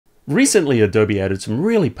Recently, Adobe added some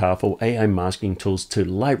really powerful AI masking tools to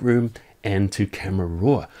Lightroom and to Camera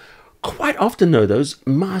Raw. Quite often though, those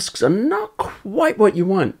masks are not quite what you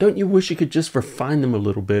want. Don't you wish you could just refine them a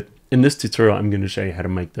little bit? In this tutorial, I'm going to show you how to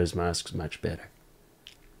make those masks much better.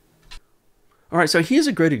 All right, so here's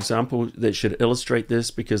a great example that should illustrate this,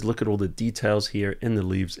 because look at all the details here in the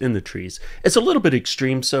leaves, in the trees. It's a little bit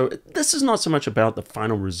extreme, so this is not so much about the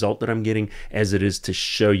final result that I'm getting as it is to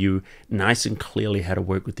show you nice and clearly how to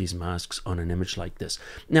work with these masks on an image like this.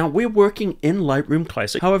 Now, we're working in Lightroom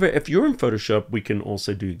Classic. However, if you're in Photoshop, we can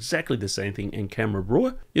also do exactly the same thing in Camera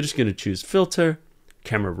Raw. You're just going to choose Filter,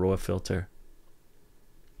 Camera Raw Filter.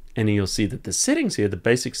 And you'll see that the settings here, the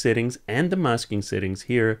basic settings and the masking settings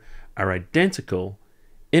here, are identical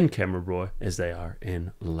in Camera Raw as they are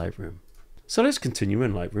in Lightroom. So let's continue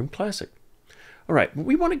in Lightroom Classic. All right,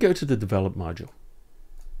 we want to go to the Develop module.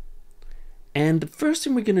 And the first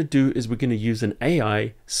thing we're going to do is we're going to use an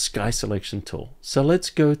AI sky selection tool. So let's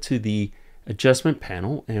go to the adjustment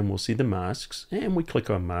panel and we'll see the masks, and we click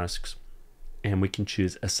on masks and we can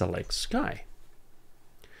choose a select sky.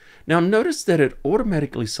 Now notice that it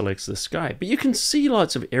automatically selects the sky, but you can see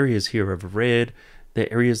lots of areas here of red, the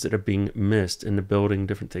areas that are being missed in the building,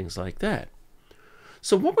 different things like that.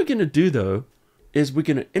 So what we're going to do though, is we're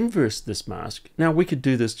going to inverse this mask. Now we could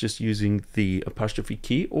do this just using the apostrophe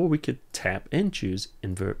key, or we could tap and choose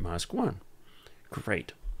invert mask 1.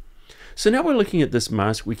 Great. So now we're looking at this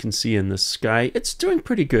mask. We can see in the sky, it's doing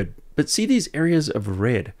pretty good, but see these areas of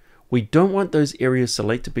red. We don't want those areas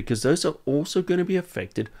selected because those are also going to be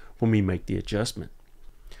affected when we make the adjustment.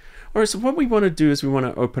 All right, so what we want to do is we want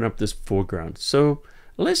to open up this foreground. So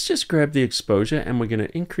let's just grab the exposure and we're going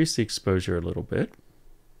to increase the exposure a little bit.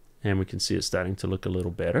 And we can see it starting to look a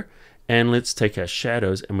little better. And let's take our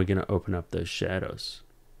shadows and we're going to open up those shadows.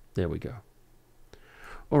 There we go.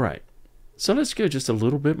 All right, so let's go just a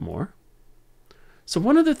little bit more. So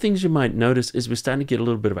one of the things you might notice is we're starting to get a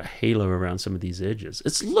little bit of a halo around some of these edges.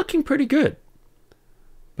 It's looking pretty good,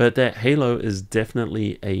 but that halo is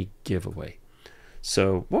definitely a giveaway.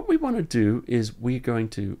 So what we want to do is we're going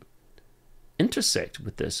to intersect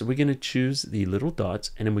with this. So we're going to choose the little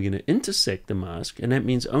dots and then we're going to intersect the mask. And that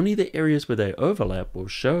means only the areas where they overlap will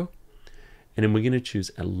show. And then we're going to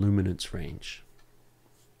choose a luminance range.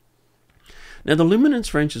 Now the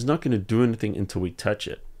luminance range is not going to do anything until we touch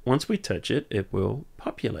it. Once we touch it, it will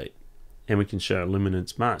populate. And we can show a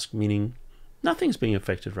luminance mask, meaning nothing's being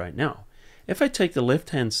affected right now. If I take the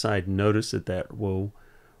left-hand side, notice that that will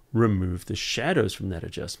remove the shadows from that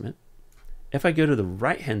adjustment. If I go to the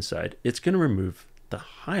right-hand side, it's going to remove the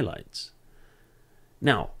highlights.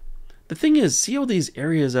 Now, the thing is, see all these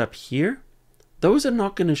areas up here? Those are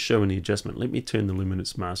not going to show in the adjustment. Let me turn the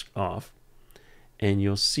luminance mask off, and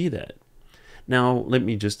you'll see that. Now, let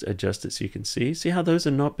me just adjust it so you can see. See how those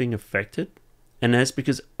are not being affected? And that's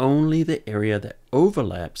because only the area that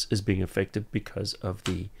overlaps is being affected because of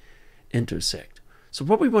the intersect. So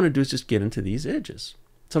what we want to do is just get into these edges.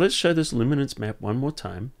 So let's show this luminance map one more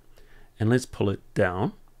time, and let's pull it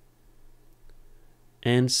down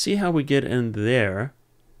and see how we get in there,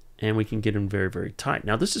 and we can get in very, very tight.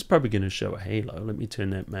 Now this is probably going to show a halo. Let me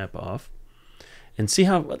turn that map off and see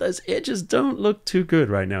how those edges don't look too good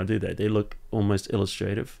right now, do they? They look almost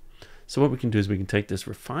illustrative. So what we can do is we can take this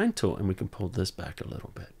refine tool and we can pull this back a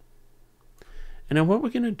little bit. And now what we're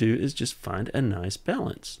going to do is just find a nice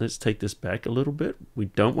balance. Let's take this back a little bit. We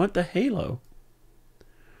don't want the halo,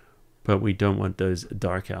 but we don't want those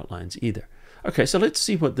dark outlines either. Okay, so let's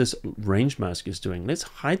see what this range mask is doing. Let's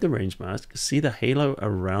hide the range mask, see the halo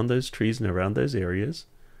around those trees and around those areas,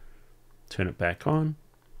 turn it back on,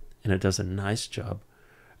 and it does a nice job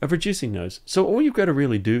of reducing those. So all you've got to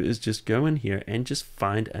really do is just go in here and just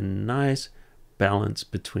find a nice balance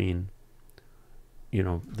between, you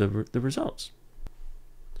know, the results.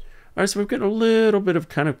 All right, so we've got a little bit of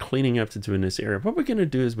kind of cleaning up to do in this area. What we're going to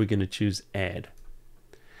do is we're going to choose Add.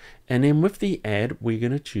 And then with the add, we're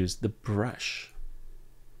going to choose the brush.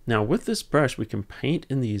 Now with this brush, we can paint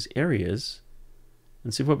in these areas.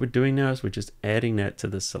 And see what we're doing now is we're just adding that to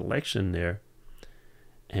the selection there.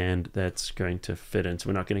 And that's going to fit in. So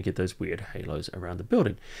we're not going to get those weird halos around the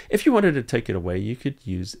building. If you wanted to take it away, you could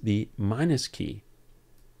use the minus key.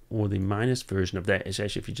 Or the minus version of that is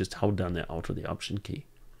actually if you just hold down the Alt or the Option key.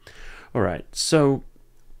 All right, so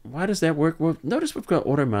why does that work? Well, notice we've got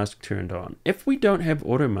auto mask turned on. If we don't have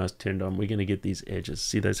auto mask turned on, we're going to get these edges.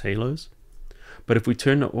 See those halos? But if we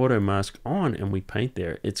turn the auto mask on and we paint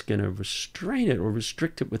there, it's going to restrain it or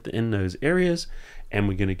restrict it within those areas, and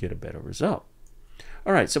we're going to get a better result.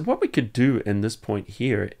 All right, so what we could do in this point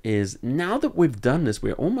here is, now that we've done this,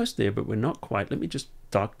 we're almost there, but we're not quite. Let me just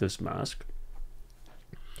dock this mask.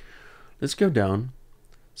 let's go down.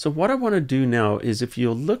 So what I want to do now is, if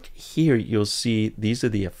you'll look here, you'll see these are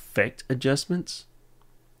the effect adjustments.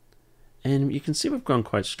 And you can see we've gone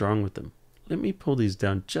quite strong with them. Let me pull these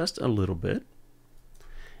down just a little bit.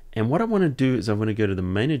 And what I want to do is I want to go to the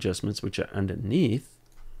main adjustments, which are underneath.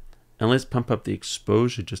 And let's pump up the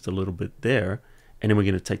exposure just a little bit there. And then we're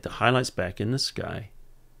going to take the highlights back in the sky.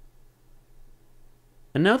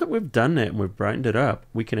 And now that we've done that and we've brightened it up,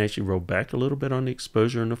 we can actually roll back a little bit on the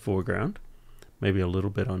exposure in the foreground. Maybe a little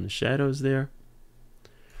bit on the shadows there.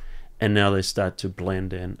 And now they start to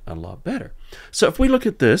blend in a lot better. So if we look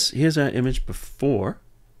at this, here's our image before.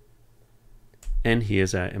 And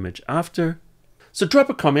here's our image after. So drop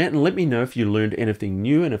a comment and let me know if you learned anything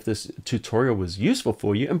new and if this tutorial was useful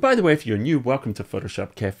for you. And by the way, if you're new, welcome to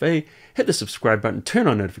Photoshop Cafe. Hit the subscribe button, turn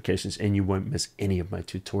on notifications, and you won't miss any of my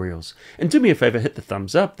tutorials. And do me a favor, hit the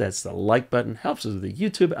thumbs up. That's the like button, helps with the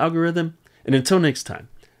YouTube algorithm. And until next time,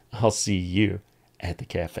 I'll see you at the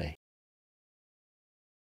cafe.